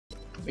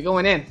We're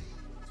going in.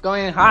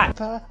 Going in hot.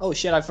 Oh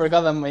shit, I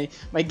forgot that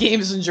my game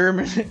is in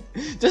German.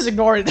 Just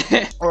ignore it.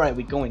 Alright,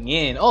 we're going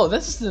in. Oh,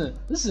 this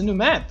is a new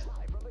map.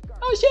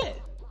 Oh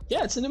shit.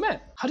 Yeah, it's a new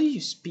map. How do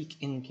you speak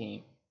in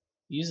game?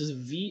 Uses the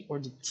V or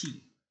the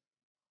T?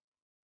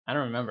 I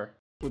don't remember.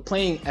 We're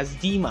playing as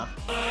Dima.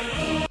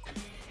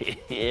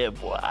 Yeah,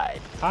 boy.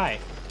 Hi.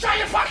 Shut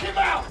your fucking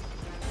mouth!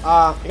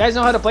 You guys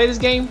know how to play this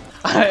game?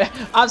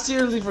 I've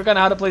seriously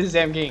forgotten how to play this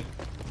damn game.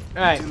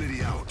 Alright.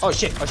 Oh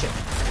shit, oh shit.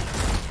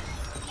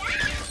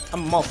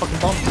 I'm a motherfucking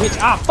bum bitch.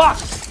 Ah, fuck!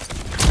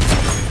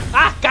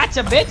 Ah,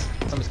 gotcha, bitch!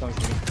 Somebody's coming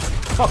for me.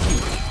 Fuck you.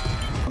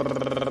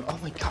 Oh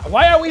my god,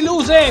 why are we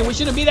losing? We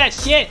shouldn't be that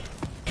shit.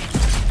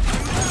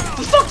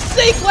 For fuck's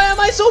sake, why am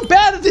I so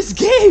bad at this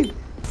game?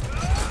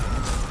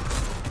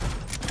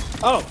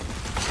 Oh.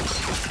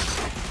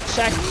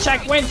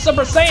 Shaq went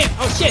Super Saiyan.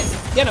 Oh shit.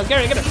 Get him,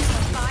 get him.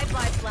 5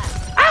 lives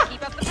left. Ah!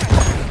 Keep up the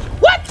pressure.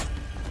 What?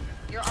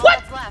 You're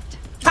What? almost left.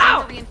 How?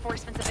 More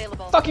reinforcements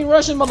available. Fucking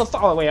Russian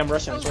motherfucker. Oh wait, I'm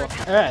Russian as well.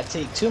 Alright,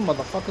 take 2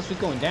 motherfuckers. We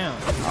going down.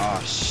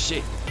 Oh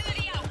shit.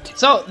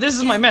 So this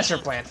is my master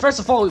plan. First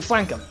of all, we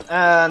flank them,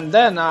 and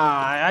then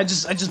I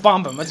just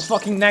bomb them. I just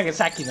fucking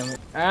Nagasaki them.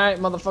 All right,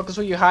 motherfuckers,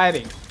 where you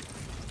hiding?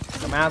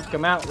 Come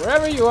out,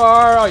 wherever you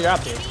are. Oh, you're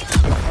out there.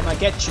 I'm gonna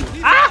get you.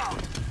 Ah!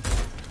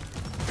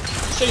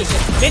 Show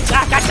yourself, bitch.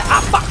 Ah, gotcha.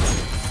 Ah, fuck.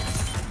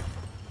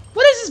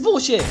 What is this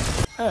bullshit?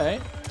 All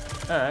right.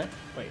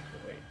 Wait.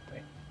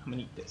 I'm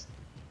gonna eat this.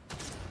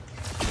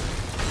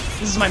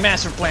 This is my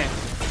master plan.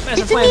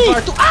 Master plan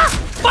part 2. Ah,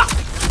 fuck.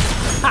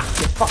 Ah,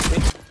 get fucked,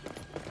 bitch.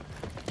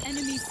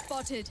 Enemy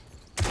spotted.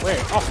 Where?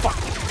 Oh fuck!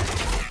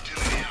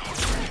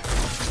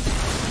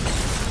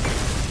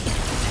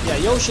 Yeah,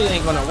 your shit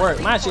ain't gonna work.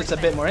 My shit's a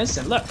bit more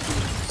instant. Look.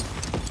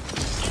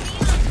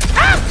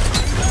 Ah!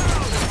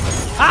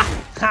 Ah!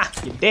 Ha!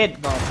 You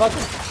dead,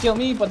 motherfucker. Kill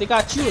me, but they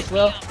got you as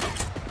well,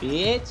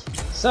 bitch.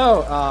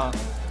 So,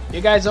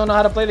 you guys don't know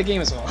how to play the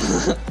game as well.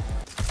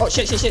 Oh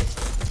shit!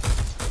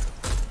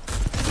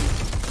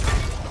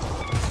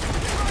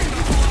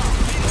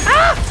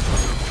 Ah!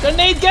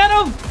 Grenade, get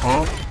him!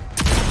 Huh?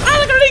 I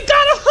already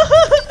got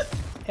him!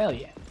 Hell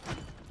yeah.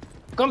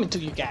 Coming to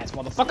you guys,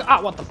 motherfucker.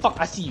 Ah, what the fuck?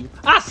 I see you,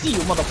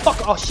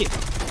 motherfucker. Oh shit.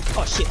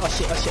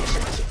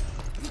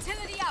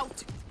 Utility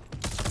out.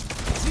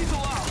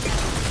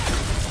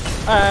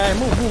 Alright,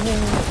 move.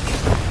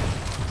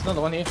 There's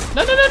another one here.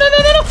 No.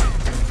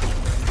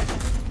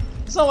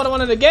 That's not what I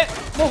wanted to get.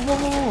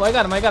 Move. I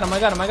got him.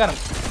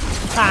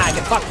 Ah,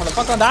 get fucked,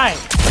 motherfucker. Die.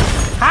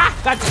 Ha!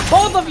 Got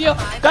both of you.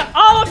 Got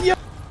all of you.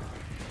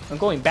 I'm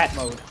going bat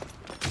mode.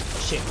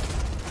 Shit.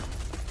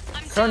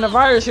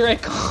 Coronavirus, here I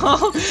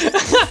come.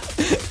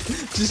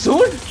 Too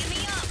soon?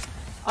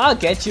 I'll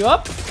get you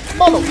up.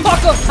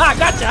 Motherfucker! Ha,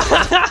 gotcha!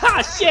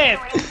 Shit!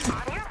 On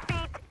your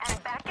feet and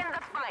back in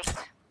the fight.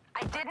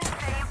 I didn't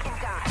say you can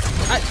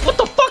die. What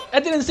the fuck?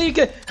 I didn't say you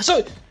can.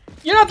 So,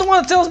 you're not the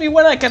one that tells me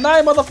when I can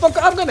die, motherfucker.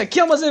 I'm gonna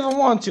kill myself if I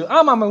want to.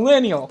 I'm a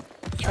millennial.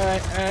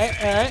 Alright.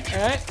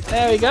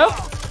 There we go.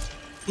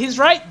 He's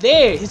right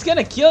there. He's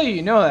gonna kill you,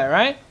 you know that,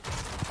 right?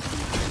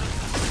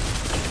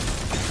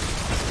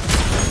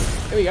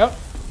 There we go.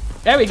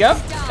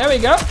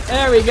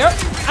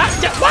 Ah,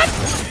 yeah, what?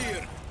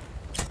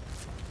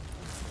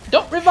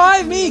 Don't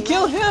revive me.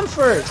 Kill him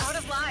first. Out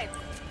of lives.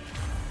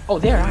 Oh,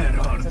 there I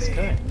am. That's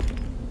good.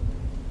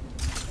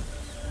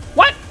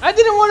 What? I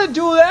didn't want to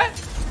do that.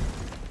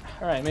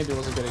 All right, maybe it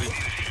was a good idea.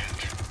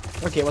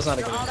 Okay, it was not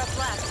a You're good all idea. that's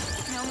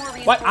left. No more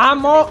reinforcements. What?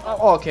 I'm all. available.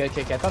 Oh, okay. I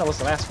thought it was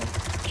the last one.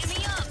 Give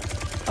me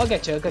up. I'll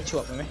get you up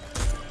with me.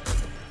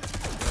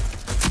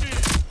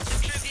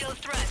 Trivial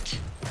threat.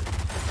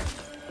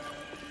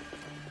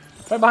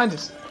 Right behind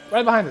us.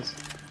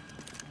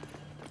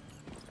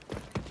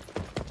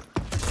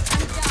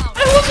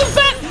 It wasn't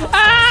bat!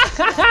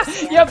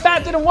 Ah! Your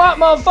bat didn't work,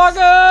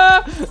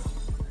 motherfucker!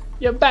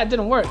 Your bat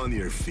didn't work. On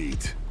your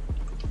feet.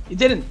 You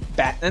didn't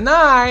bat an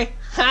eye.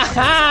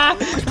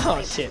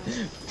 Oh shit.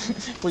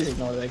 Please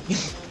ignore that.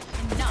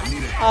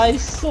 I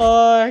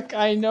suck.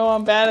 I know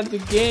I'm bad at the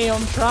game.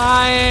 I'm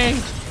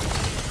trying.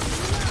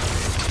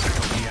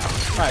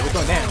 Alright, we're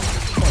going down.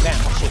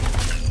 Oh shit.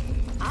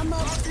 I'm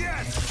up.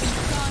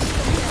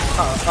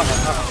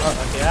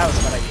 Okay, that was a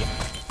bad idea.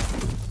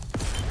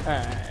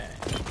 Alright.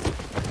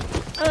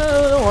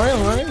 Don't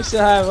worry. We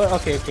still have.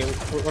 Okay,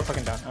 we're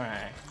fucking done.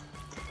 Alright.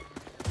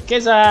 Okay,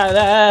 so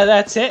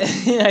that's it.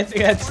 I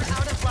think that's it.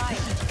 Out of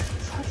lives.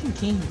 Fucking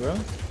game, bro.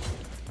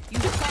 You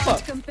Fuck.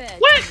 can't compare.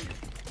 What?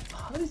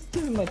 How is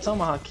giving my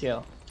tomahawk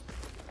kill?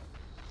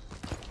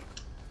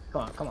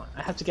 Come on.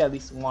 I have to get at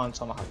least one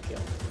tomahawk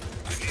kill.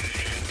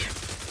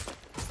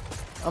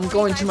 I'm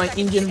going to my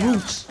Indian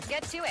roots.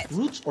 Get to it.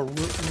 Roots or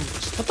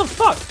roots? What the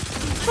fuck?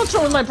 What's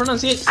wrong with my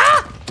pronunciation?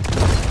 Ah!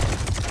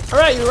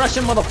 Alright, you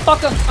Russian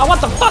motherfucker. I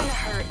want the fuck?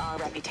 Hurt our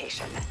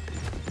reputation.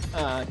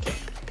 Okay.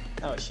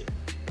 Oh shit.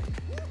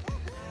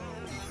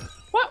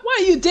 Why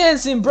are you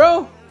dancing,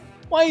 bro?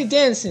 Why are you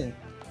dancing,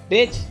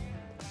 bitch?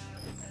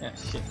 Yeah,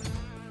 shit.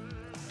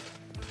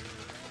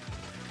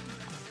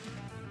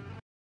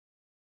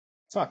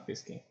 Fuck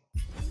this game.